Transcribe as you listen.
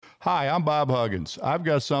Hi, I'm Bob Huggins. I've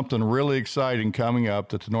got something really exciting coming up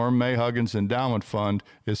that the Norman May Huggins Endowment Fund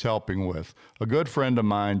is helping with. A good friend of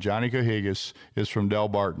mine, Johnny Cohigas, is from Del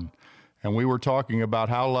Barton, and we were talking about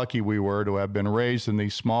how lucky we were to have been raised in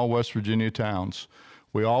these small West Virginia towns.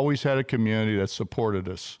 We always had a community that supported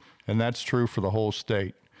us, and that's true for the whole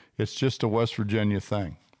state. It's just a West Virginia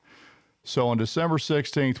thing. So on December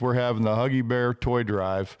 16th, we're having the Huggy Bear Toy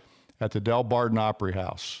Drive at the Del Barton Opry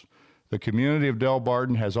House. The community of Del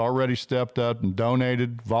Barton has already stepped up and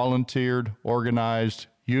donated, volunteered, organized,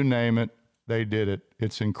 you name it, they did it.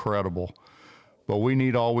 It's incredible. But we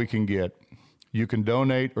need all we can get. You can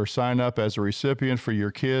donate or sign up as a recipient for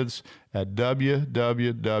your kids at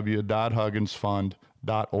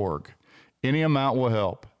www.hugginsfund.org. Any amount will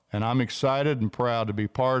help, and I'm excited and proud to be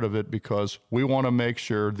part of it because we want to make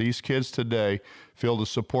sure these kids today feel the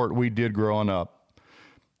support we did growing up.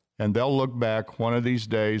 And they'll look back one of these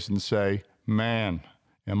days and say, man,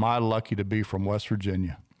 am I lucky to be from West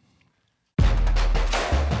Virginia.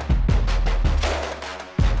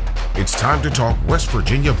 It's time to talk West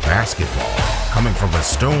Virginia basketball. Coming from the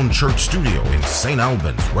Stone Church Studio in St.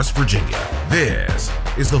 Albans, West Virginia, this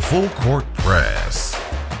is the Full Court Press.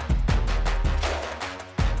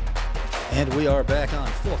 And we are back on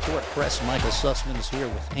Full Court Press. Michael Sussman is here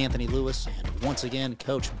with Anthony Lewis and once again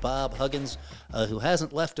Coach Bob Huggins, who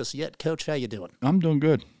hasn't left us yet. Coach, how you doing? I'm doing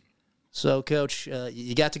good. So, Coach,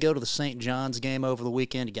 you got to go to the St. John's game over the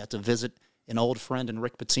weekend. You got to visit an old friend in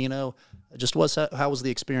Rick Pitino. How was the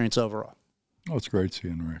experience overall? Oh, it's great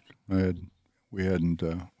seeing Rick. We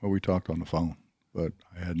talked on the phone, but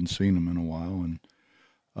I hadn't seen him in a while, and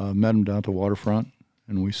met him down at the waterfront,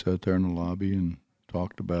 and we sat there in the lobby and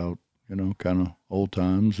talked about, kind of old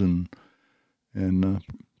times and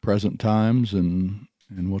present times and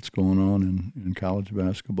what's going on in college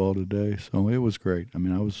basketball today. So it was great. I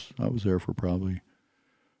mean, I was there for probably,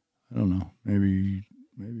 I don't know, maybe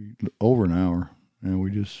over an hour, and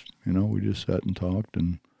we just sat and talked.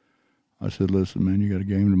 And I said, "Listen, man, you got a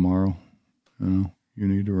game tomorrow. You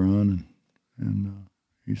need to run." And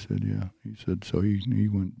he said, "Yeah." He said, so he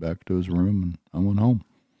went back to his room, and I went home.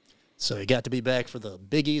 So you got to be back for the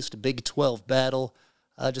Big East, Big 12 battle.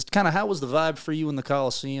 Just kind of how was the vibe for you in the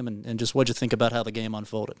Coliseum, and just what'd you think about how the game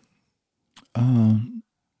unfolded? I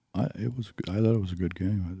thought it was a good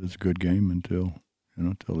game. It was a good game until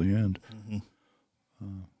the end.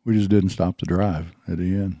 Mm-hmm. We just didn't stop the drive at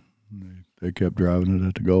the end. They kept driving it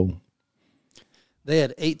at the goal. They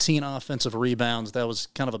had 18 offensive rebounds. That was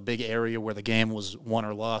kind of a big area where the game was won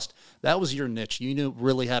or lost. That was your niche. You knew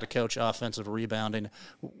really how to coach offensive rebounding.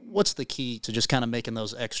 What's the key to just kind of making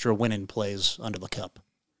those extra winning plays under the cup?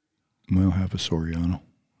 Well, have a Soriano.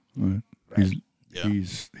 Right.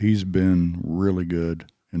 He's been really good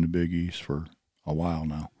in the Big East for a while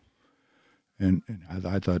now. And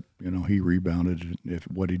I thought, he rebounded. If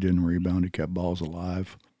what he didn't rebound, he kept balls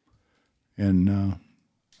alive. And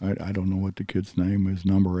I don't know what the kid's name is,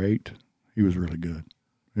 number 8. He was really good.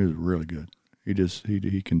 He was really good. He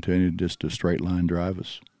continued just to straight line drive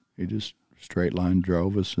us. He just straight line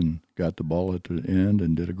drove us and got the ball at the end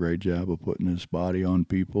and did a great job of putting his body on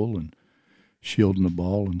people and shielding the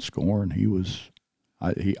ball and scoring.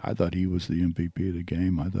 I thought he was the MVP of the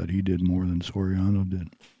game. I thought he did more than Soriano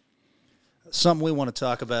did. Something we want to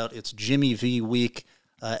talk about, it's Jimmy V week.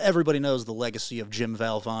 Everybody knows the legacy of Jim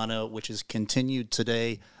Valvano, which is continued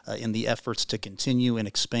today in the efforts to continue and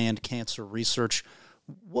expand cancer research.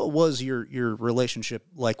 What was your relationship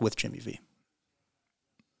like with Jimmy V?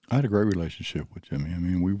 I had a great relationship with Jimmy. I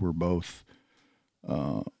mean, we were both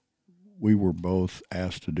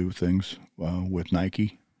asked to do things with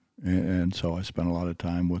Nike, and so I spent a lot of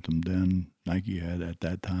time with them then. Nike had, at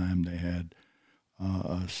that time, they had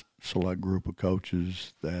a select group of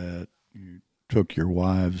coaches that took your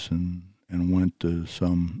wives and went to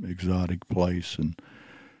some exotic place, and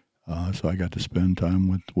so I got to spend time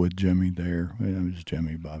with Jimmy there. It was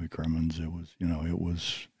Jimmy, Bobby Crimmins. It was it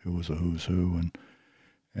was a who's who,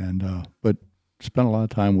 but spent a lot of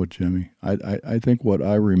time with Jimmy. I think what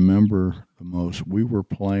I remember the most, we were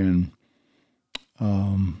playing.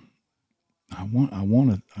 I want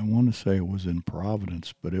to say it was in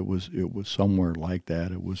Providence, but it was somewhere like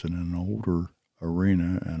that. It was in an older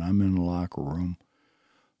arena, and I'm in the locker room,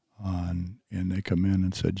 and they come in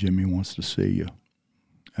and said, "Jimmy wants to see you."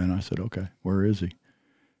 And I said, "Okay, where is he?"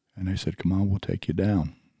 And they said, "Come on, we'll take you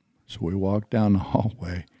down." So we walked down the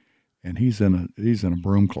hallway, and he's in a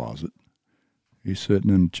broom closet. He's sitting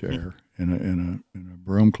in a chair in a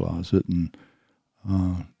broom closet, and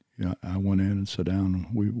I went in and sat down, and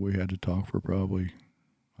we had to talk for probably,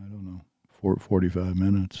 45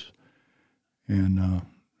 minutes, and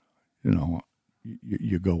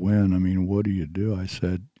you go in. I mean, what do you do? I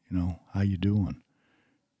said, you know, how you doing?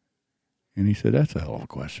 And he said, that's a hell of a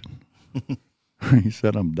question. He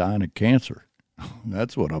said, I'm dying of cancer.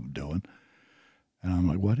 That's what I'm doing. And I'm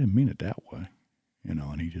like, well, I didn't mean it that way. You know,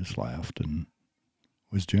 and he just laughed and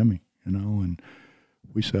was Jimmy, you know, and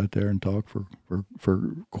we sat there and talked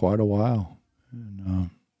for quite a while. And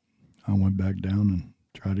I went back down and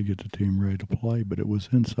tried to get the team ready to play, but it was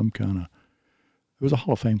in some kind of, it was a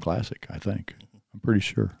Hall of Fame Classic, I think. I'm pretty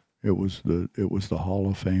sure it was the Hall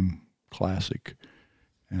of Fame Classic,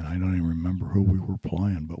 and I don't even remember who we were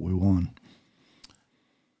playing, but we won.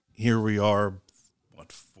 Here we are,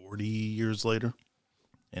 40 years later,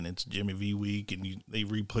 and it's Jimmy V week, and they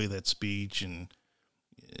replay that speech, and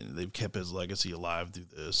they've kept his legacy alive through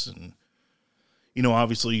this. And, you know,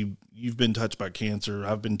 obviously you've been touched by cancer.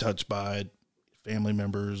 I've been touched by it. Family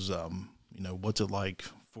members, you know, what's it like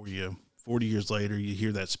for you? 40 years later, you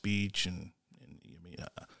hear that speech, and I mean,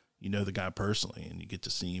 you know the guy personally, and you get to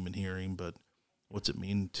see him and hear him, but what's it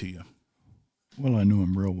mean to you? Well, I knew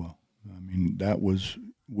him real well. I mean,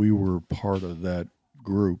 we were part of that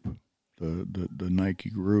group, the Nike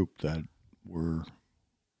group that were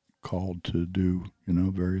called to do, you know,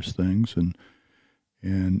 various things, and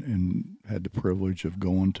had the privilege of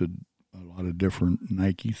going to a lot of different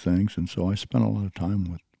Nike things, and so I spent a lot of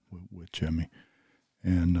time with Jimmy,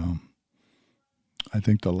 and I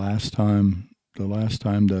think the last time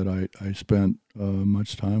that I spent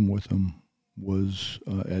much time with him was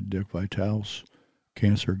at Dick Vitale's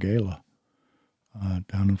Cancer Gala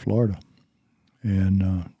down in Florida,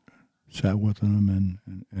 and sat with him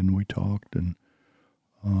and we talked, and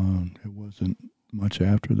it wasn't much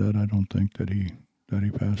after that, I don't think, that he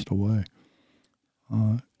passed away.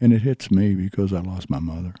 And it hits me because I lost my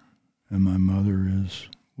mother, and my mother is,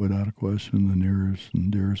 without a question, the nearest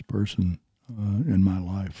and dearest person in my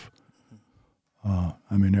life.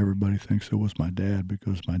 I mean, everybody thinks it was my dad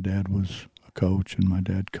because my dad was a coach and my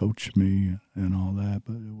dad coached me and all that,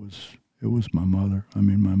 but it was my mother. I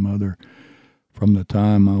mean, my mother, from the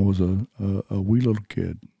time I was a wee little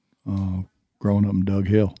kid, growing up in Doug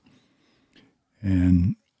Hill,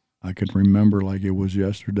 and I can remember like it was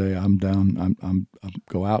yesterday. I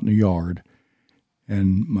go out in the yard,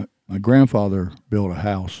 and my grandfather built a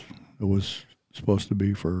house that was supposed to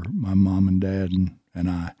be for my mom and dad and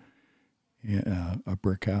I, a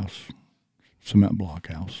brick house, cement block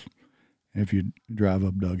house. And if you drive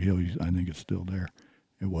up Doug Hill, I think it's still there.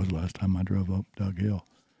 It was last time I drove up Doug Hill.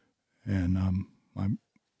 And my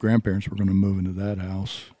grandparents were going to move into that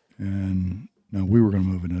house, and no, we were going to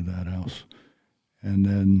move into that house. And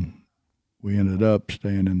then we ended up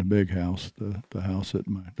staying in the big house, the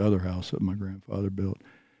other house that my grandfather built.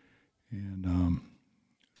 And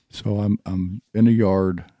so I'm in the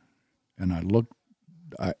yard, and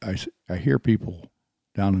I hear people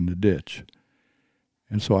down in the ditch.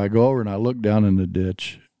 And so I go over and I look down in the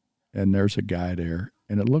ditch, and there's a guy there,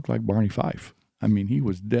 and it looked like Barney Fife. I mean, he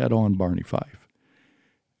was dead on Barney Fife.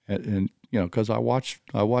 And you know, because I watched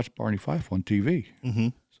Barney Fife on TV. Mm-hmm.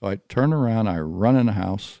 So I turn around, I run in the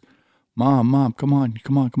house. Mom, come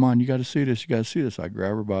on, you got to see this, I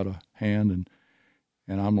grab her by the hand,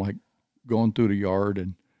 and I'm like going through the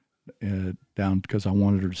yard and down because I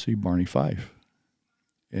wanted her to see Barney Fife.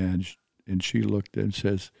 And she looked and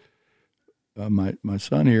says, my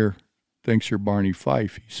son here thinks you're Barney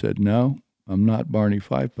Fife. He said, no, I'm not Barney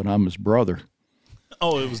Fife, but I'm his brother.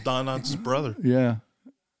 Oh, it was Don Knotts' brother. Yeah.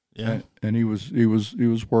 Yeah. And he was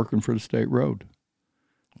working for the state road.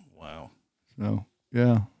 Wow. So,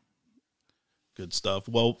 yeah. Good stuff.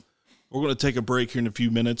 Well, we're going to take a break here in a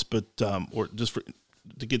few minutes, but or just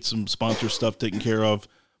to get some sponsor stuff taken care of.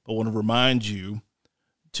 I want to remind you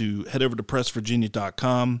to head over to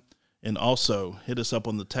pressvirginia.com and also hit us up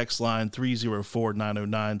on the text line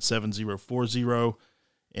 304-909-7040,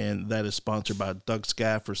 and that is sponsored by Doug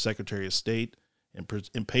Scaff for Secretary of State and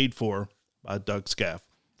paid for by Doug Scaff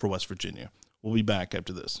for West Virginia. We'll be back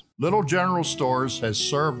after this. Little General Stores has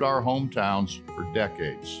served our hometowns for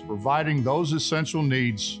decades, providing those essential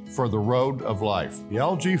needs for the road of life. The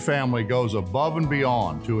LG family goes above and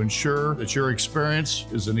beyond to ensure that your experience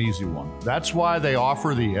is an easy one. That's why they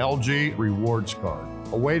offer the LG Rewards Card,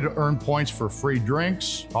 a way to earn points for free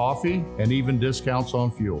drinks, coffee, and even discounts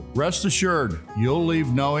on fuel. Rest assured, you'll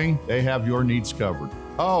leave knowing they have your needs covered.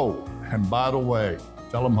 Oh, and by the way,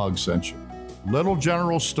 tell them Hug sent you. Little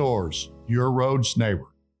General Stores, your road's neighbor.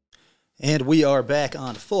 And we are back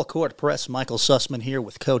on Full Court Press. Michael Sussman here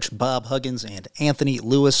with Coach Bob Huggins and Anthony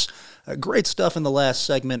Lewis. Great stuff in the last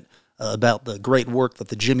segment. about the great work that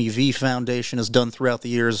the Jimmy V Foundation has done throughout the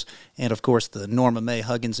years, and of course the Norma May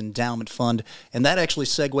Huggins Endowment Fund. And that actually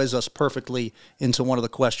segues us perfectly into one of the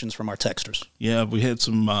questions from our texters. Yeah, we had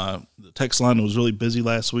some, the text line was really busy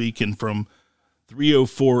last week, and from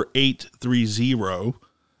 304-830,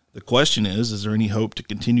 the question is there any hope to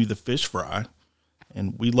continue the fish fry?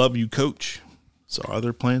 And we love you, Coach. So are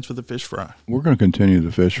there plans for the fish fry? We're going to continue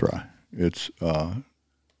the fish fry. It's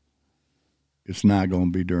not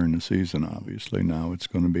going to be during the season, obviously. Now it's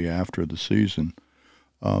going to be after the season.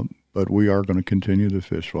 But we are going to continue the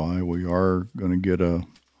fish fry. We are going to get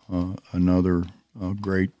another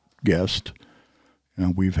great guest.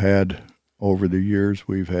 And we've had, over the years,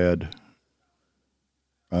 we've had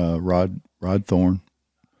Rod Thorne.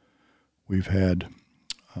 We've had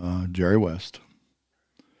Jerry West.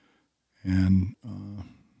 And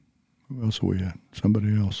who else have we had?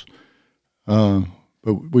 Somebody else.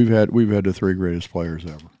 But we've had the three greatest players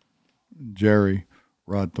ever: Jerry,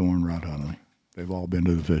 Rod Thorne, Rod Hundley. They've all been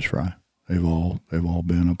to the fish fry. They've all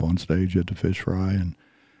been up on stage at the fish fry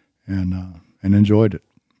and enjoyed it.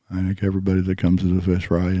 I think everybody that comes to the fish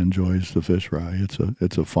fry enjoys the fish fry. It's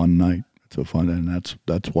a fun night. And that's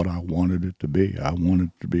what I wanted it to be. I wanted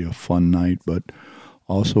it to be a fun night, but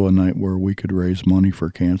also a night where we could raise money for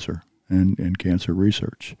cancer and cancer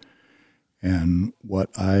research. And what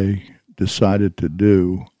I decided to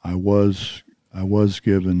do, I was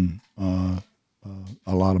given a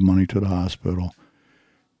lot of money to the hospital,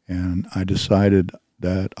 and I decided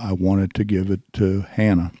that I wanted to give it to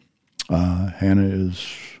Hannah. Hannah is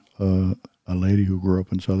a lady who grew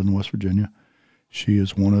up in southern West Virginia. She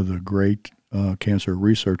is one of the great cancer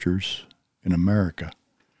researchers in America,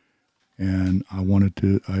 and I wanted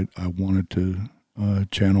to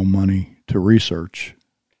channel money to research.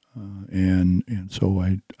 And so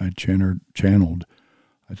I channeled,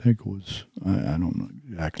 I think it was, I don't know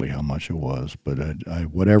exactly how much it was, but I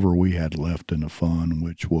whatever we had left in the fund,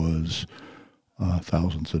 which was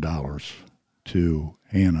thousands of dollars, to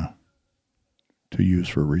Hannah to use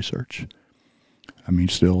for research. I mean,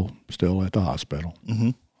 still at the hospital,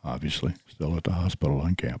 obviously, still at the hospital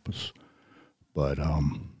on campus. But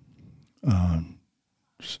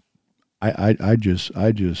I just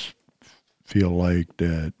feel like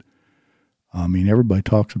that. I mean, everybody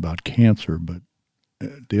talks about cancer, but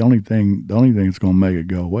the only thing that's going to make it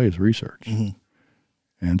go away is research.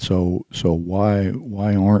 And so why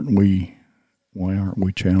aren't we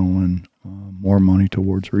channeling more money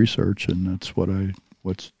towards research? And that's what I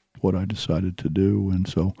decided to do. And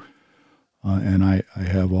so and I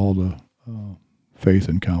have all the faith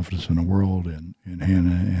and confidence in the world in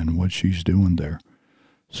Hannah and what she's doing there.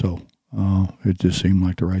 So it just seemed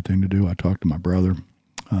like the right thing to do. I talked to my brother,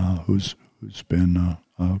 who's been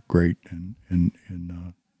great in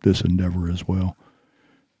this endeavor as well,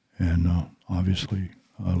 and obviously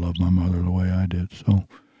I love my mother the way I did. So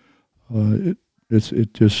it's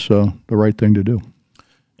just the right thing to do.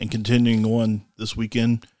 And continuing on this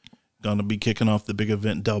weekend, going to be kicking off the big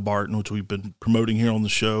event in Del Barton, which we've been promoting here on the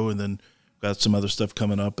show, and then got some other stuff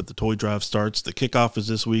coming up. But the toy drive starts. The kickoff is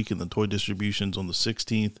this week, and the toy distribution's on the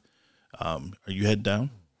 16th. Are you heading down?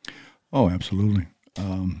 Oh, absolutely.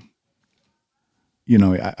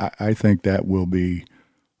 I think that will be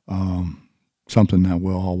something that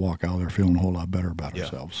we'll all walk out there feeling a whole lot better about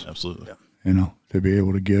ourselves. Absolutely. Yeah. To be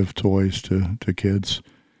able to give toys to kids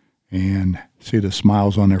and see the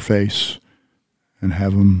smiles on their face and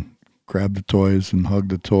have them grab the toys and hug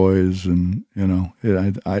the toys, and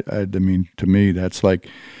I mean, to me that's like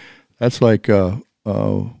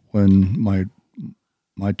when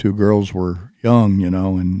my two girls were young,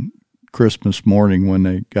 and Christmas morning when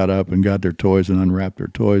they got up and got their toys and unwrapped their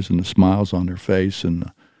toys, and the smiles on their face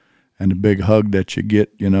and the big hug that you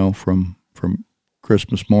get, from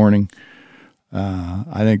Christmas morning.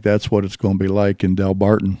 I think that's what it's going to be like in Del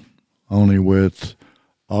Barton, only with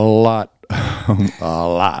a lot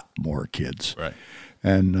more kids. Right.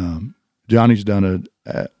 And Johnny's done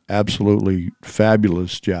an absolutely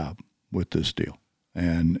fabulous job with this deal.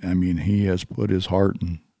 And, I mean, he has put his heart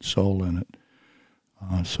and soul in it.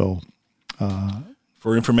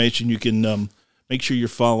 For information, you can make sure you're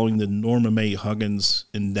following the Norma May Huggins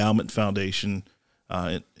Endowment Foundation,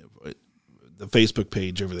 the Facebook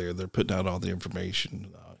page over there. They're putting out all the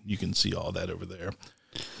information. You can see all that over there.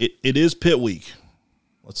 It is Pitt Week.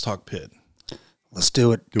 Let's talk Pitt. Let's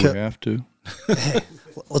do it. Do we have to?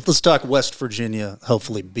 Let's talk West Virginia,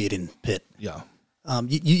 hopefully beating Pitt. Yeah.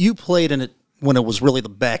 You played in it when it was really the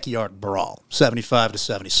backyard brawl,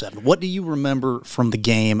 75-77. What do you remember from the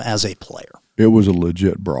game as a player? It was a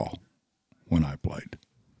legit brawl when I played.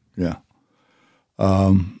 Yeah.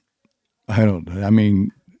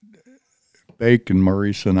 Bake and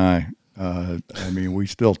Maurice and I mean, we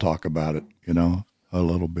still talk about it, you know, a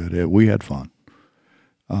little bit. We had fun,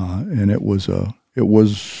 and it was a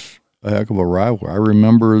heck of a rivalry. I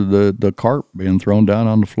remember the carp being thrown down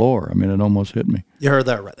on the floor. I mean, it almost hit me. You heard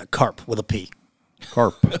that right? The carp with a P.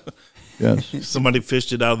 Carp. Yes. Somebody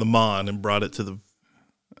fished it out of the mon and brought it to the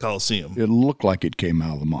Coliseum. It looked like it came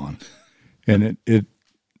out of the mon, and it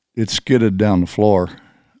skidded down the floor.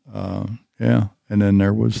 Yeah, and then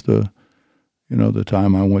there was the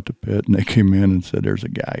time I went to Pitt and they came in and said, "There's a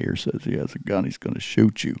guy here says he has a gun. He's going to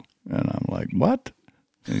shoot you." And I'm like, "What?"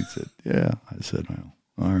 And he said, "Yeah." I said, "Well,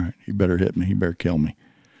 all right. He better hit me. He better kill me."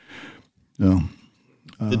 No.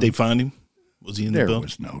 Did they find him? Was he in the bill? There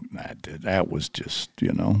was no. That was just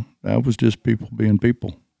that was just people being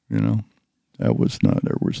people. You know, there was no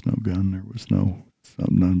gun. There was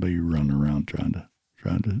nobody running around trying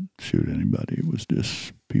to shoot anybody. It was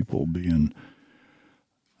just people being.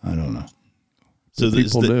 I don't know. So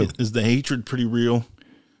is the hatred pretty real?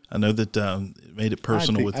 I know that it made it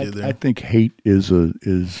personal with you there. I think hate is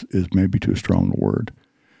maybe too strong a word.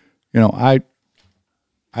 You know, I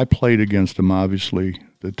played against him obviously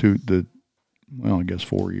I guess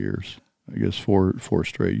 4 years. I guess four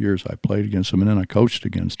straight years I played against him, and then I coached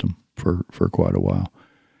against him for quite a while.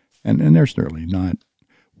 And there's really not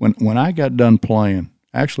when I got done playing.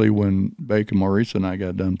 Actually, when Bake and Maurice and I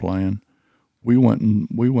got done playing, we went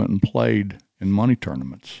and played in money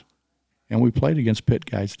tournaments, and we played against Pitt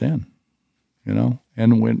guys then, you know.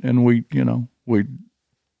 And we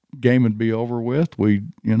game would be over with.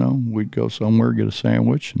 We'd go somewhere, get a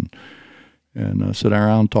sandwich, and sit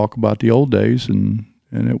around and talk about the old days, and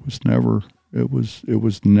it was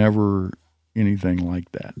never anything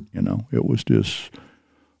like that, you know. It was just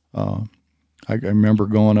I remember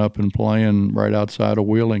going up and playing right outside of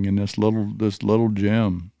Wheeling in this little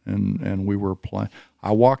gym, and we were playing.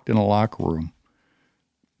 I walked in a locker room.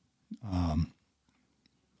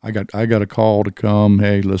 I got a call to come.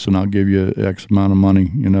 Hey, listen, I'll give you X amount of money,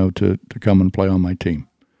 you know, to come and play on my team.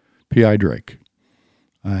 P.I. Drake.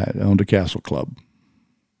 I owned a Castle Club,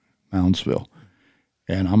 Moundsville,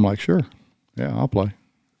 and I'm like, sure, yeah, I'll play.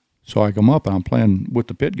 So I come up and I'm playing with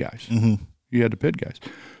the Pitt guys. Mm-hmm. You had the Pitt guys.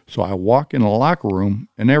 So I walk in the locker room,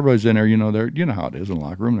 and everybody's in there. You know how it is in the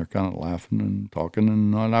locker room. They're kind of laughing and talking,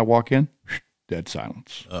 and I walk in, dead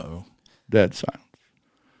silence. Uh-oh. Dead silence.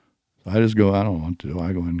 So I just go, I don't want to.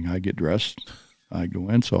 I go in, I get dressed. I go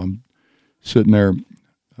in, so I'm sitting there.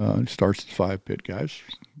 It starts at 5 Pitt guys.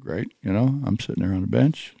 Great, you know. I'm sitting there on the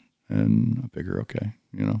bench, and I figure, okay,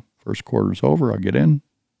 you know, first quarter's over. I'll get in.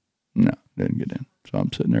 No, didn't get in. So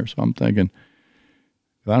I'm sitting there. So I'm thinking,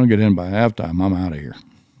 if I don't get in by halftime, I'm out of here.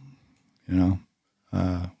 You know,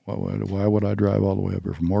 why would I drive all the way up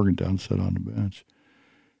here from Morgantown to sit on the bench?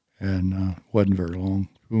 And wasn't very long.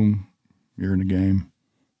 Boom, you're in the game,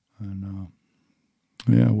 and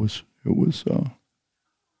yeah, it was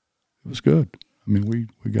good. I mean,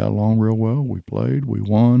 we got along real well. We played, we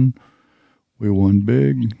won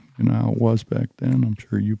big. You know how it was back then. I'm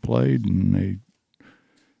sure you played, and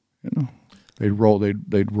they'd roll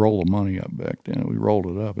the money up back then. We rolled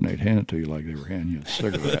it up, and they'd hand it to you like they were handing you a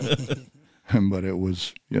cigarette. But it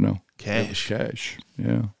was, you know, cash. Cash,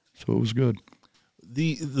 yeah. So it was good.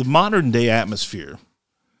 The modern day atmosphere,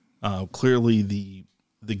 clearly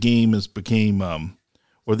the game has became,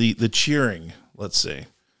 or the cheering, let's say,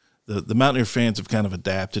 the Mountaineer fans have kind of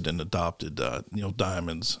adapted and adopted Neil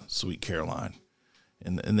Diamond's "Sweet Caroline,"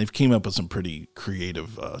 and they've came up with some pretty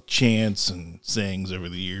creative chants and sayings over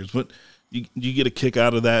the years. But do you get a kick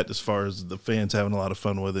out of that as far as the fans having a lot of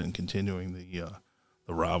fun with it and continuing the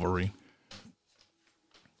rivalry?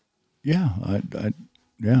 Yeah,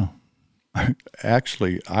 yeah.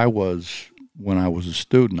 Actually, when I was a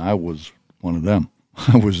student, I was one of them.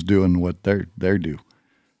 I was doing what they do.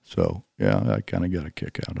 So, yeah, I kind of got a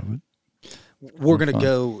kick out of it. We're going to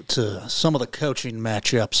go to some of the coaching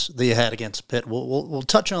matchups that you had against Pitt. We'll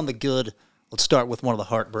touch on the good. Let's start with one of the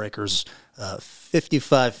heartbreakers.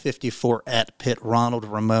 55-54 at Pitt. Ronald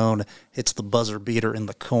Ramon hits the buzzer beater in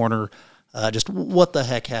the corner. Just what the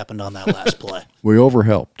heck happened on that last play? We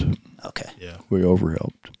overhelped. Okay. Yeah. We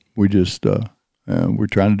overhelped. We just we're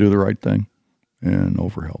trying to do the right thing, and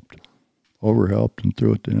overhelped and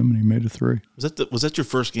threw it to him, and he made a 3. Was that your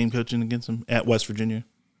first game coaching against him at West Virginia?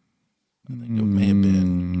 I think it may have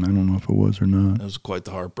been. I don't know if it was or not. That was quite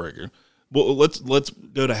the heartbreaker. Well, let's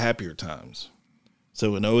go to happier times.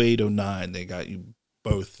 So in 08-09, they got you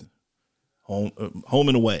both home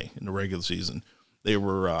and away in the regular season. They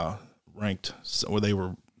were ranked, or they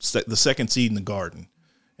were the second seed in the Garden,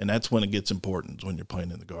 and that's when it gets important, when you're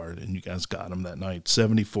playing in the Garden. And you guys got them that night,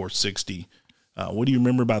 74-60. What do you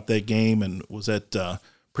remember about that game, and was that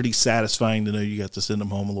pretty satisfying to know you got to send them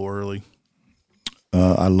home a little early?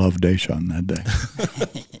 I love Deshaun that day.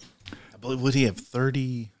 I believe, would he have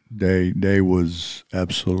 30? Day was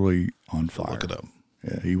absolutely on fire. Look it up.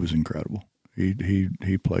 Yeah, he was incredible.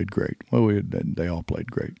 He played great. Well, they all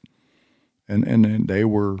played great, and then they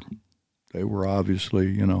were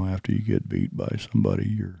obviously, after you get beat by somebody,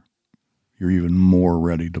 you're even more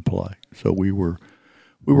ready to play. So we were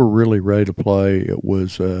really ready to play. It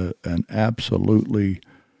was an absolutely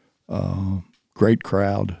great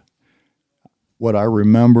crowd. What I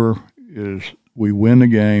remember is we win the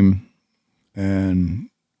game, and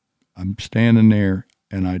I'm standing there,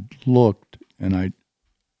 and I looked, and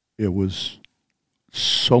it was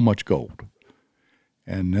so much gold.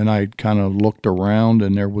 And then I kind of looked around,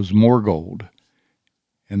 and there was more gold.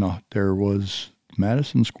 And there was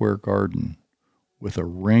Madison Square Garden with a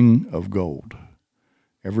ring of gold.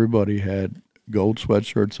 Everybody had gold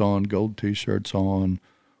sweatshirts on, gold T-shirts on,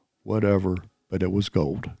 whatever, but it was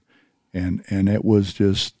gold. And it was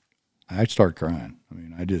just, I started crying. I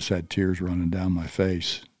mean, I just had tears running down my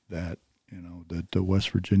face that the West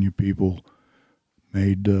Virginia people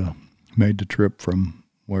made the trip from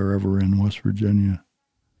wherever in West Virginia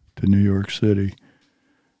to New York City,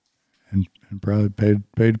 and probably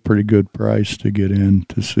paid a pretty good price to get in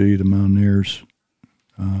to see the Mountaineers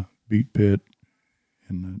beat Pitt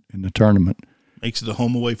in the tournament. Makes it a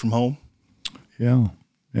home away from home. Yeah,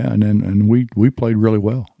 and we played really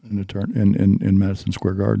well in the in Madison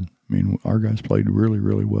Square Garden. I mean, our guys played really,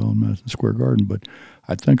 really well in Madison Square Garden, but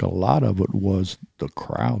I think a lot of it was the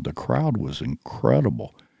crowd. The crowd was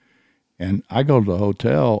incredible. And I go to the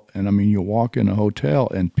hotel, and, I mean, you walk in a hotel,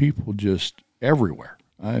 and people just everywhere.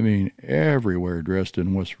 I mean, everywhere dressed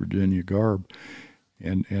in West Virginia garb.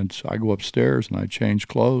 And so I go upstairs, and I change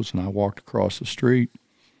clothes, and I walked across the street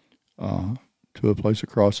to a place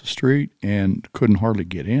across the street and couldn't hardly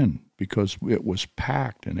get in because it was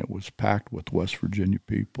packed, and it was packed with West Virginia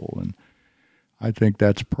people. And I think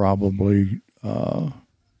that's probably,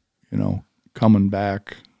 coming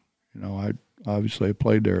back, I obviously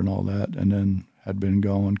played there and all that, and then had been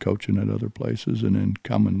going coaching at other places, and then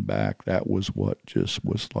coming back, that was what just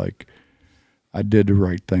was like, I did the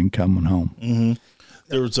right thing coming home. Mm-hmm.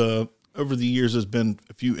 There was over the years, there's been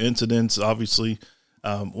a few incidents, obviously.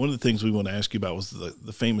 One of the things we want to ask you about was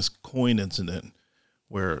the famous coin incident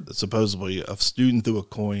where supposedly a student threw a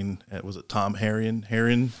coin at, was it Tom Herron?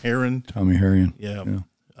 Tommy Herron. Yeah.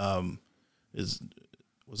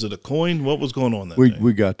 Was it a coin? What was going on that day?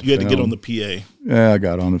 We got the You had film. to get on the PA. Yeah, I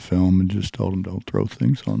got on the film and just told them, don't throw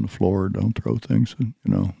things on the floor. Don't throw things,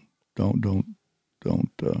 don't,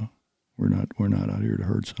 we're not out here to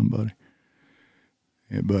hurt somebody.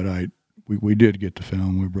 Yeah, but we did get the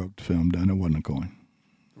film. We broke the film down. It wasn't a coin.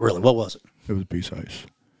 Really? What was it? It was a piece of ice.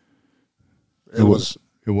 It was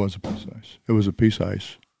a piece of ice. It was a piece of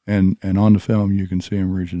ice. And on the film, you can see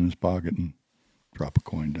him reach in his pocket and drop a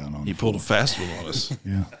coin down on He pulled a fast one on us.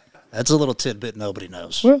 Yeah. That's a little tidbit nobody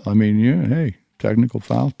knows. Well, I mean, hey, technical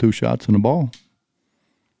foul, 2 shots in the ball.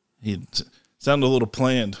 He sounded a little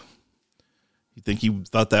planned. You think he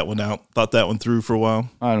thought that one through for a while?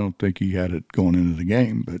 I don't think he had it going into the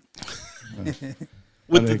game, but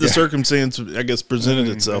with the circumstance, I guess, presented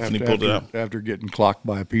itself, and he pulled it out. After getting clocked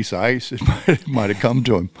by a piece of ice, it might have come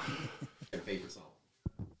to him.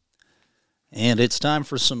 And it's time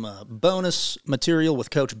for some bonus material with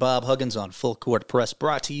Coach Bob Huggins on Full Court Press,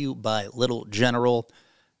 brought to you by Little General.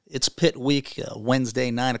 It's Pitt Week,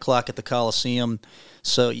 Wednesday, 9 o'clock at the Coliseum.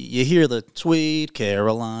 So you hear the Sweet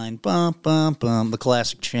Caroline, bum, bum, bum, the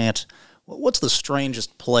classic chant. What's the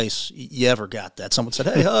strangest place you ever got that? Someone said,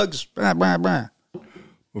 hey, Hugs, bah, bah, bah.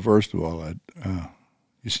 Well, first of all,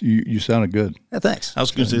 you sounded good. Yeah, thanks. I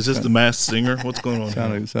was going to say, is this the Masked Singer? What's going on?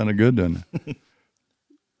 It sounded good, doesn't it?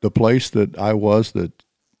 The place that I was,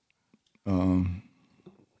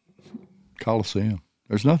 Coliseum.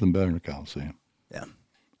 There's nothing better than the Coliseum. Yeah. I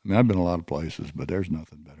mean, I've been a lot of places, but there's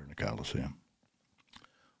nothing better than the Coliseum.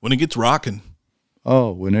 When it gets rocking.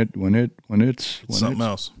 Oh, when it's something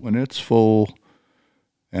else. When it's full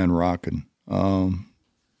and rocking.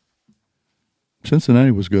 Cincinnati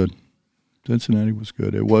was good.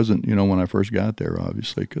 It wasn't, when I first got there,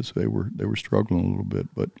 obviously, because they were struggling a little bit,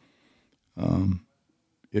 but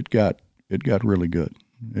it got really good.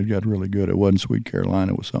 It got really good. It wasn't Sweet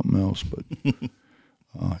Carolina, it was something else, but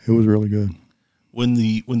it was really good. When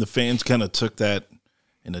the fans kind of took that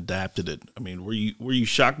and adapted it, I mean, were you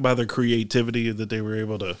shocked by their creativity that they were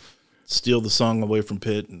able to steal the song away from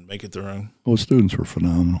Pitt and make it their own? Well, the students were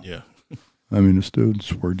phenomenal. Yeah. I mean, the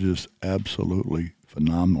students were just absolutely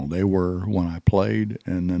phenomenal. They were when I played,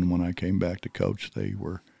 and then when I came back to coach, they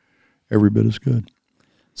were every bit as good.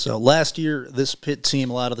 So last year, this Pitt team,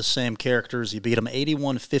 a lot of the same characters. You beat them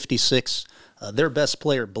 81-56. Their best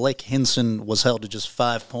player, Blake Hinson, was held to just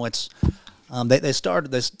 5 points. They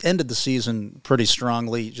ended the season pretty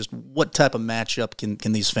strongly. Just what type of matchup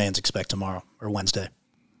can these fans expect tomorrow or Wednesday?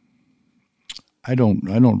 I don't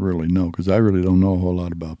really know, because I really don't know a whole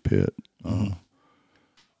lot about Pitt.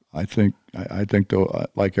 I think though,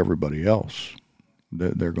 like everybody else,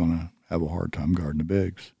 they're going to have a hard time guarding the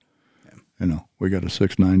bigs. You know, we got a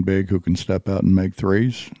 6'9" big who can step out and make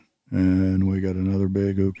threes, and we got another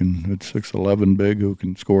big it's 6'11" big who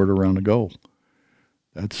can score it around the goal.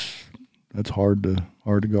 That's hard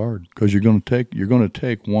to guard, because you're going to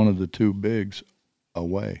take one of the two bigs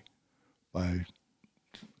away by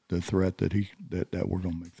the threat that we're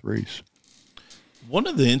going to make threes. One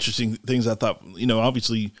of the interesting things I thought,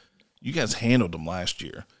 obviously you guys handled them last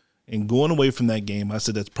year, and going away from that game, I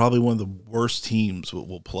said that's probably one of the worst teams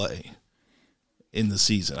we'll play in the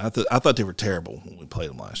season. I thought they were terrible when we played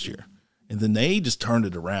them last year, and then they just turned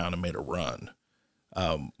it around and made a run.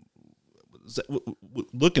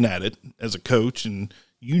 Looking at it as a coach, and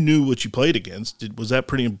you knew what you played against, was that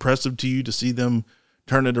pretty impressive to you to see them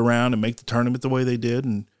turn it around and make the tournament the way they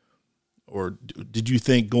did? Or did you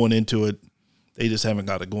think going into it, they just haven't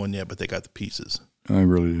got it going yet, but they got the pieces? I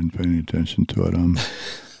really didn't pay any attention to it.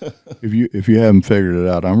 If you haven't figured it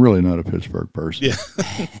out, I'm really not a Pittsburgh person.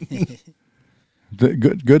 Yeah.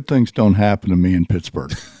 Good things don't happen to me in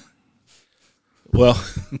Pittsburgh. Well,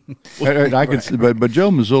 I could, but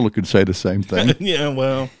Joe Mazzulla could say the same thing. Yeah,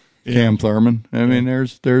 well, yeah. Cam Thurman. I mean,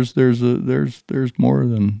 there's more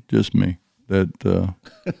than just me that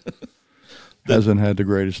hasn't had the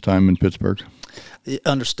greatest time in Pittsburgh.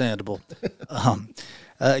 Understandable.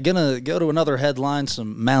 Gonna go to another headline.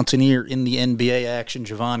 Some Mountaineer in the NBA action.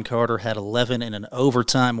 Javon Carter had 11 in an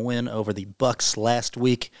overtime win over the Bucks last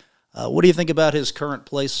week. What do you think about his current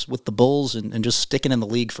place with the Bulls and just sticking in the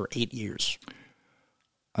league for 8 years?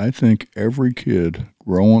 I think every kid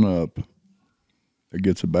growing up that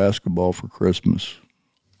gets a basketball for Christmas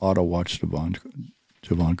ought to watch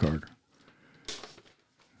Javon Carter.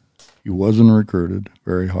 He wasn't recruited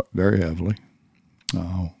very heavily.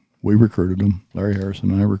 We recruited him. Larry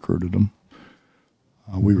Harrison and I recruited him.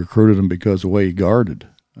 We recruited him because of the way he guarded.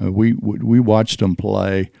 We watched him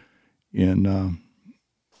play down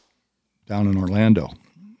in Orlando,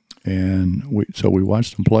 and we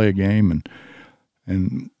watched him play a game,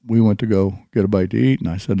 and we went to go get a bite to eat, and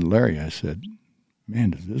I said to Larry,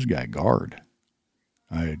 man, does this guy guard?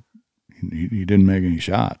 He didn't make any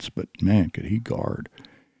shots, but man, could he guard?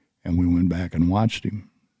 And we went back and watched him,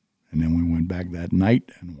 and then we went back that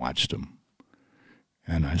night and watched him.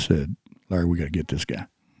 And I said, Larry, we got to get this guy.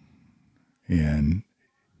 And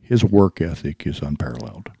his work ethic is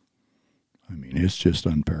unparalleled. I mean, it's just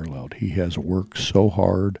unparalleled. He has worked so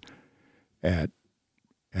hard at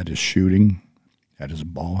his shooting, at his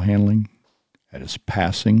ball handling, at his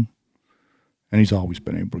passing, and he's always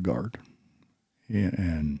been able to guard.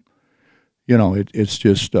 And it's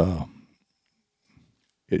just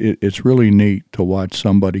it's really neat to watch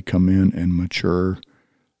somebody come in and mature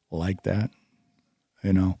like that.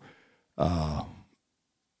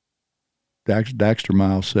 Daxter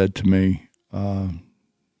Miles said to me, I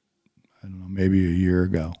don't know, maybe a year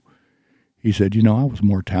ago, he said, I was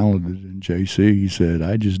more talented than JC. He said,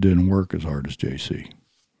 I just didn't work as hard as JC.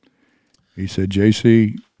 He said,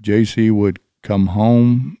 JC would come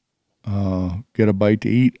home, get a bite to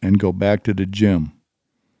eat, and go back to the gym.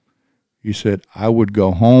 He said, I would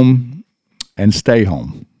go home and stay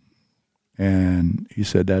home. And he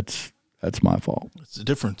said, that's my fault. It's the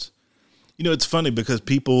difference. It's funny because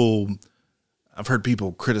I've heard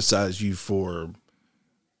people criticize you for,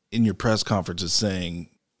 in your press conferences, saying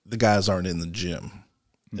the guys aren't in the gym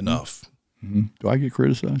enough. Mm-hmm. Do I get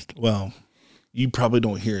criticized? Well, you probably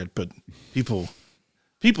don't hear it, but people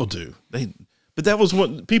do. But that was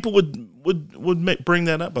what people would bring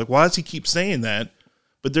that up. Like, why does he keep saying that?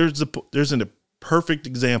 But there's a perfect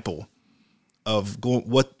example of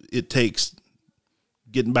what it takes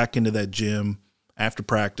getting back into that gym after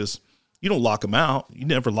practice. You don't lock them out. You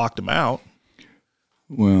never locked them out.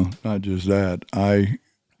 Well, not just that. I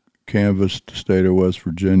canvassed the state of West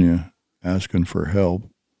Virginia asking for help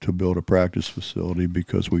to build a practice facility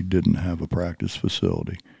because we didn't have a practice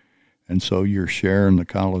facility. And so you're sharing the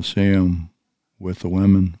Coliseum with the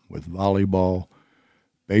women, with volleyball.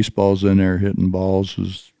 Baseball's in there hitting balls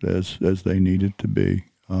as they needed to be,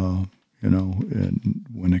 and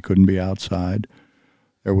when they couldn't be outside.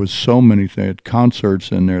 there was so many things,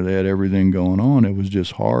 concerts in there. They had everything going on. It was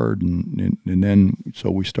just hard. And then,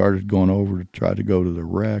 so we started going over to try to go to the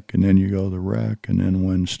rec, and then you go to the rec. And then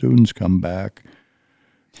when students come back,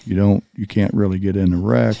 you can't really get in the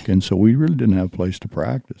rec. And so we really didn't have a place to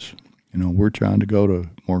practice. We're trying to go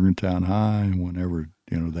to Morgantown High, and whenever,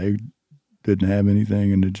 they didn't have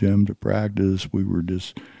anything in the gym to practice, we were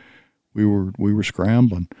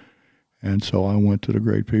scrambling. And so I went to the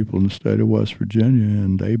great people in the state of West Virginia,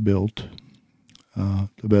 and they built the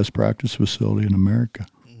best practice facility in America.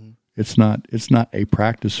 Mm-hmm. It's not a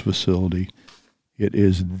practice facility. It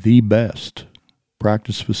is the best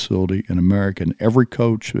practice facility in America. And every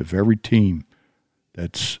coach of every team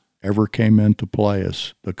that's ever came in to play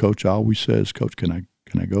us, the coach always says, "Coach, can I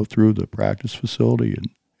go through the practice facility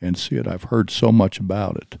and see it?" I've heard so much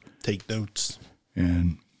about it. Take notes.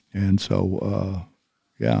 And so.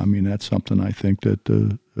 Yeah, I mean, that's something I think that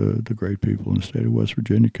the great people in the state of West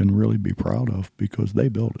Virginia can really be proud of because they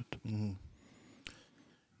built it. Mm-hmm.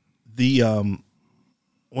 I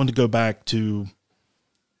want to go back to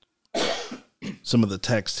some of the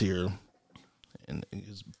text here, and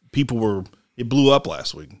it blew up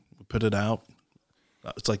last week. We put it out.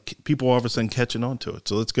 It's like people all of a sudden catching on to it.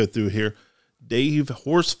 So let's go through here. Dave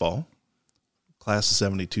Horsfall, class of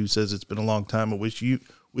 72, says it's been a long time.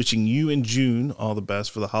 Wishing you and June all the best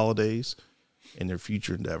for the holidays and their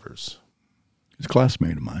future endeavors. He's a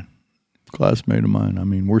classmate of mine. I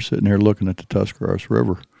mean, we're sitting here looking at the Tuscarawas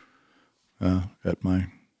River at my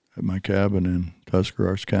cabin in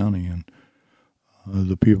Tuscarawas County, and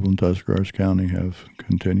the people in Tuscarawas County have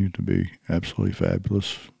continued to be absolutely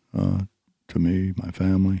fabulous to me, my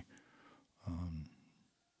family.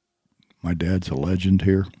 My dad's a legend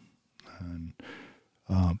here.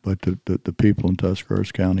 But the people in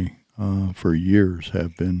Tuscarawas County for years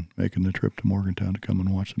have been making the trip to Morgantown to come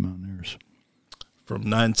and watch the Mountaineers. From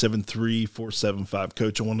 973-475,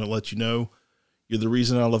 Coach, I want to let you know you're the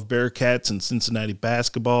reason I love Bearcats and Cincinnati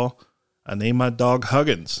basketball. I named my dog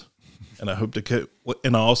Huggins, and I hope to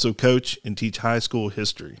and I also coach and teach high school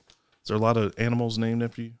history. Is there a lot of animals named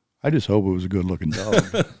after you? I just hope it was a good-looking dog.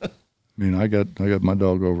 I mean, I got my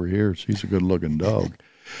dog over here. She's a good-looking dog.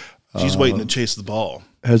 She's waiting to chase the ball.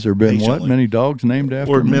 Has there been patiently. What? Many dogs named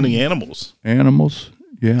after Or me? many animals? Animals?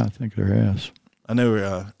 Yeah, I think there has. I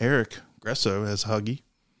know Eric Gresso has Huggy.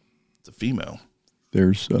 It's a female.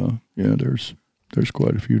 There's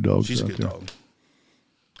quite a few dogs. She's out a good there. dog.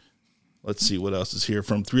 Let's see what else is here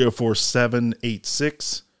from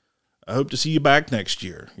 304-786. I hope to see you back next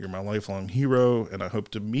year. You're my lifelong hero, and I hope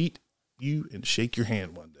to meet you and shake your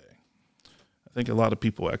hand one day. I think a lot of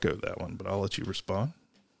people echo that one, but I'll let you respond.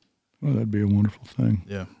 Well, that'd be a wonderful thing.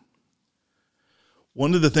 Yeah.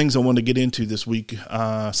 One of the things I want to get into this week,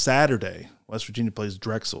 Saturday, West Virginia plays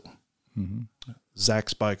Drexel. Mm-hmm. Zach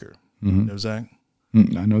Spiker. Mm-hmm. You know Zach?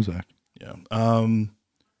 I know Zach. Yeah.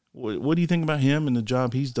 What do you think about him and the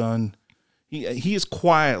job he's done? He has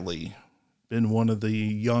quietly been one of the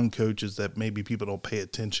young coaches that maybe people don't pay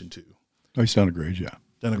attention to. Oh, he's done a great job.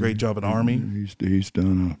 Done a great job at Army. He's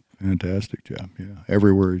done a fantastic job. Yeah,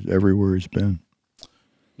 everywhere he's been.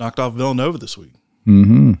 Knocked off Villanova this week.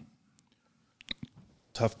 Mm-hmm.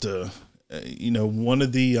 Tough to, one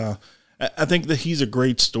of the. I think that he's a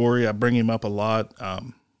great story. I bring him up a lot.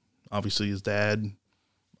 Obviously, his dad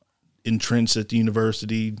entrenched at the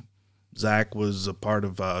university. Zach was a part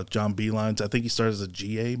of John Beeline's. I think he started as a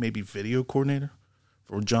GA, maybe video coordinator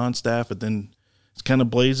for John's staff, but then it's kind of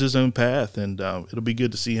blazed his own path. And it'll be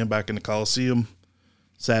good to see him back in the Coliseum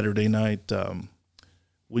Saturday night.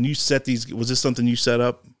 When you set these, was this something you set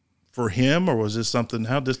up for him, or was this something?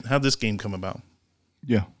 How'd this game come about?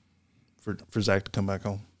 Yeah, for Zach to come back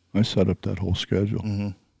home. I set up that whole schedule. Mm-hmm.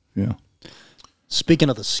 Yeah. Speaking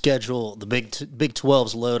of the schedule, the Big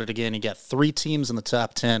 12's loaded again. You got 3 teams in the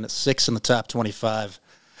top 10, 6 in the top 25.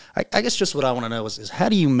 I guess just what I want to know is how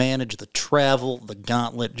do you manage the travel, the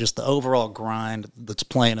gauntlet, just the overall grind that's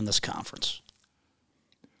playing in this conference?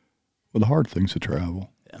 Well, the hard thing's the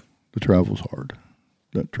travel. Yeah. The travel's hard.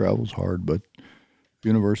 That travel's hard, but the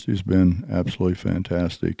university's been absolutely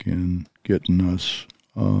fantastic in getting us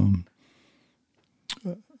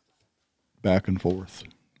back and forth.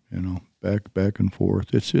 Back and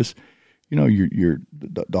forth. It's just,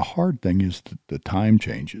 the hard thing is the time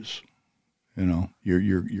changes.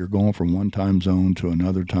 You're going from one time zone to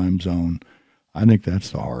another time zone. I think that's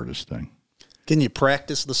the hardest thing. Can you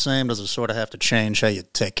practice the same? Does it sort of have to change how you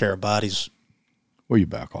take care of bodies? Well, you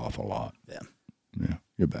back off a lot. Yeah. Yeah,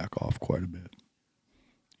 you back off quite a bit.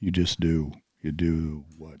 You just do. You do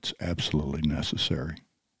what's absolutely necessary.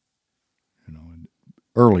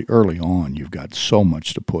 early on, you've got so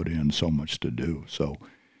much to put in, so much to do. So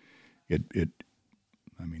I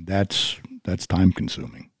mean, that's time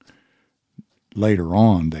consuming. Later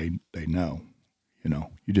on, they know. You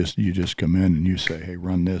know, you just come in and you say, hey,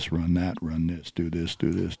 run this, run that, run this, do this,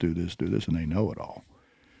 do this, do this, do this, and they know it all.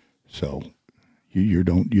 So you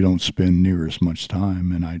don't spend near as much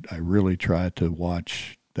time, and I really try to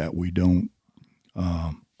watch that we don't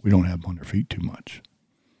have them on their feet too much.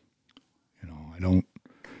 You know,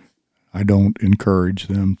 I don't encourage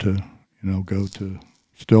them to, you know, go to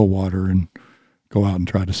Stillwater and go out and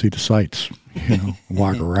try to see the sights, you know,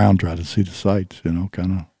 walk around, try to see the sights, you know,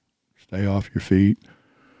 kind of stay off your feet.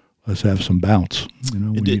 Let's have some bounce. You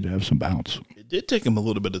know, we need to have some bounce. It did take him a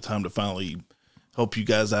little bit of time to finally help you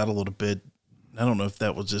guys out a little bit. I don't know if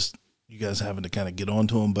that was just you guys having to kind of get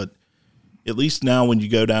onto him, but at least now when you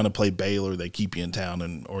go down and play Baylor, they keep you in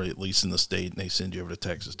town or at least in the state, and they send you over to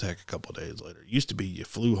Texas Tech a couple of days later. It used to be you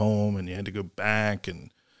flew home and you had to go back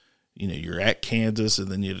and, you know, you're at Kansas and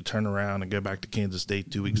then you had to turn around and go back to Kansas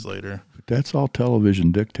State 2 weeks later. But that's all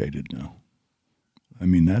television dictated now. I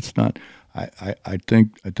mean, that's not – I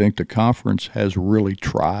think the conference has really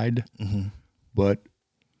tried, but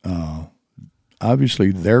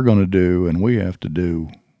obviously they're going to do and we have to do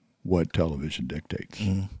what television dictates.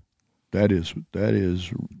 That is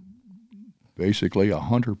basically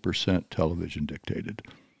 100% television dictated.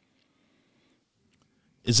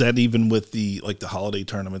 Is that even with the holiday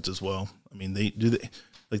tournaments as well? I mean,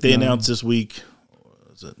 they announced this week.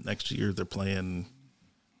 Is it next year they're playing?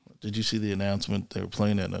 Did you see the announcement? They were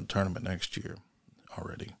playing in a tournament next year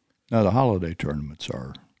already. Now the holiday tournaments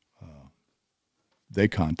are they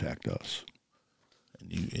contact us,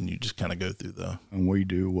 and you just kind of go through and we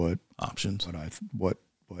do what options. When I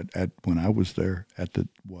was there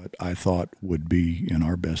what I thought would be in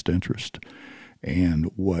our best interest.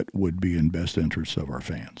 And what would be in best interest of our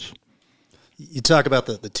fans. You talk about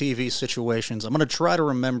the TV situations. I'm going to try to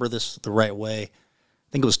remember this the right way.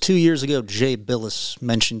 I think it was 2 years ago, Jay Billis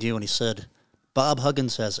mentioned you, and he said, Bob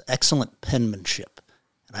Huggins has excellent penmanship.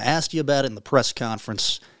 And I asked you about it in the press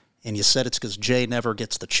conference, and you said it's because Jay never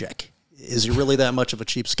gets the check. Is he really that much of a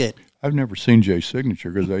cheapskate? I've never seen Jay's signature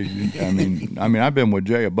because I mean I've been with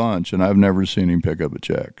Jay a bunch, and I've never seen him pick up a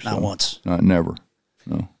check. Not once. Never.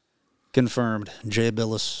 No. Confirmed. Jay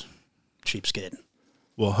Billis, cheapskate.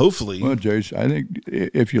 Well, hopefully. Well, Jay, I think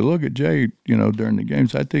if you look at Jay, you know, during the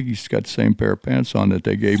games, I think he's got the same pair of pants on that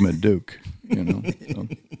they gave him at Duke. You know, so.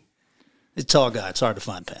 He's a tall guy. It's hard to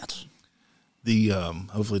find pants.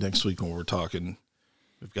 Hopefully next week when we're talking,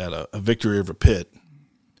 we've got a victory over Pitt.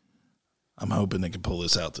 I'm hoping they can pull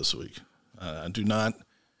this out this week. I do not.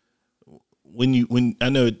 When I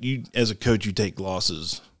know you as a coach, you take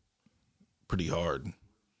losses pretty hard.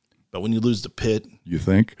 But when you lose to Pitt, you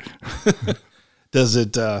think, does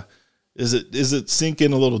it is it sink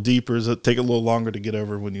in a little deeper? Does it take a little longer to get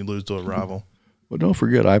over when you lose to a rival? Well, don't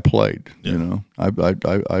forget, I played. Yeah. You know,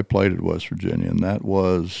 I played at West Virginia, and that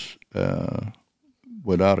was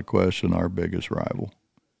without a question our biggest rival,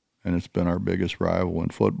 and it's been our biggest rival in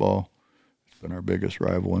football. It's been our biggest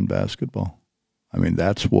rival in basketball. I mean,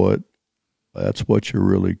 that's what you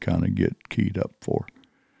really kind of get keyed up for.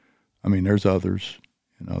 I mean, there's others.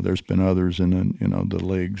 You know, there's been others in the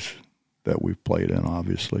leagues that we've played in,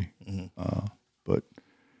 obviously, but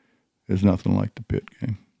there's nothing like the Pitt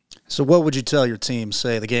game. So, what would you tell your team?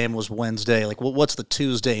 Say the game was Wednesday. Like, what's the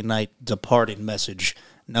Tuesday night departing message,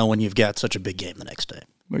 knowing you've got such a big game the next day?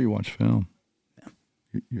 Well, you watch film.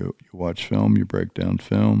 Yeah. You watch film. You break down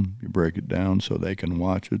film. You break it down so they can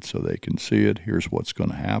watch it, so they can see it. Here's what's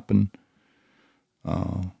going to happen.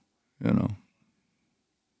 You know.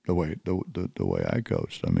 The way I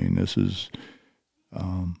coached. I mean, this is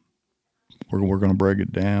we're going to break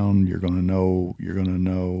it down. You're going to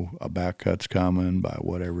know a back cut's coming by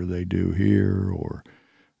whatever they do here, or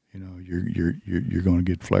you know, you're going to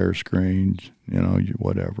get flare screens. You know,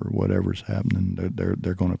 whatever's happening.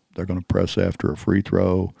 They're going to press after a free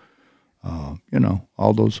throw. You know,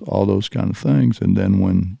 all those kind of things. And then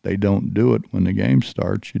when they don't do it when the game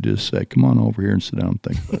starts, you just say, "Come on over here and sit down and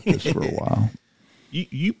think about this for a while."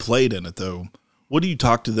 You played in it, though. What do you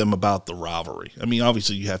talk to them about the rivalry? I mean,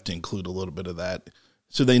 obviously you have to include a little bit of that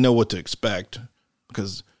so they know what to expect.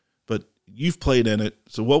 But you've played in it.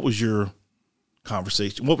 So what was your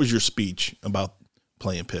conversation? What was your speech about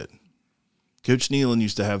playing Pitt? Coach Nealon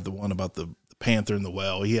used to have the one about the panther in the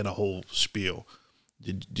well. He had a whole spiel.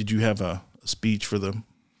 Did you have a speech for them,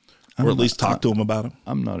 or at least talk to them about it?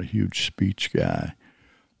 I'm not a huge speech guy,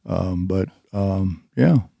 but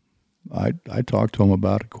yeah. I talk to them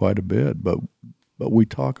about it quite a bit, but we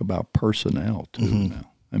talk about personnel too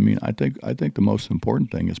now. I mean, I think the most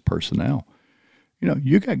important thing is personnel. You know,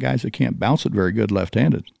 you got guys that can't bounce it very good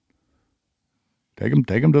left-handed. Take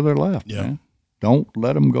them to their left. Yeah. Man. Don't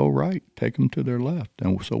let them go right. Take them to their left.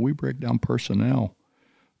 And so we break down personnel.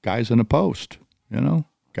 Guys in a post,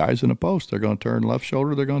 guys in a post. They're going to turn left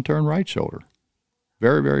shoulder. They're going to turn right shoulder.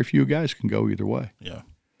 Very, very few guys can go either way. Yeah.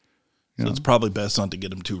 So it's probably best not to get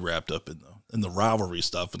them too wrapped up in the rivalry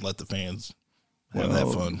stuff and let the fans have that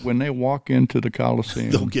fun. When they walk into the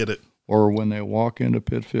Coliseum, They'll get it. Or when they walk into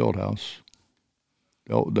Pitt Fieldhouse,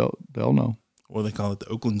 they'll know. What do they call it? The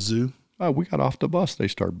Oakland Zoo? Oh, we got off the bus. They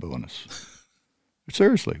start booing us.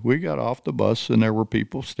 Seriously, we got off the bus, and there were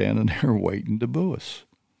people standing there waiting to boo us.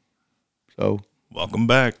 So, welcome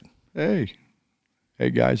back. Hey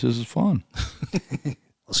guys, this is fun.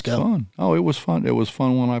 Let's go. Fun. Oh, it was fun. It was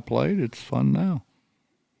fun when I played. It's fun now.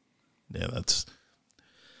 Yeah,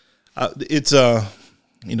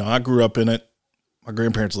 I grew up in it. My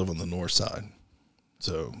grandparents live on the north side,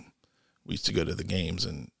 so we used to go to the games,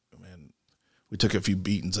 and man, we took a few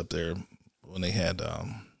beatings up there when they had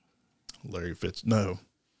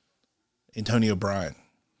Antonio Bryant.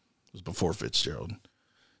 It was before Fitzgerald.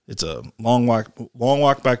 It's a long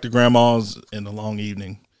walk back to grandma's and a long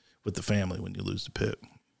evening with the family when you lose to Pitt,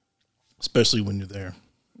 especially when you're there.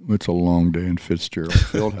 It's a long day in Fitzgerald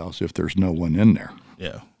Fieldhouse if there's no one in there.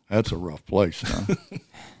 Yeah. That's a rough place, huh?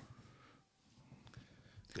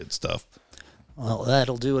 Good stuff. Well,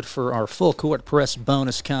 that'll do it for our Full Court Press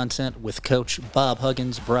bonus content with Coach Bob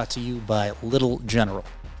Huggins, brought to you by Little General.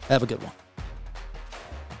 Have a good one.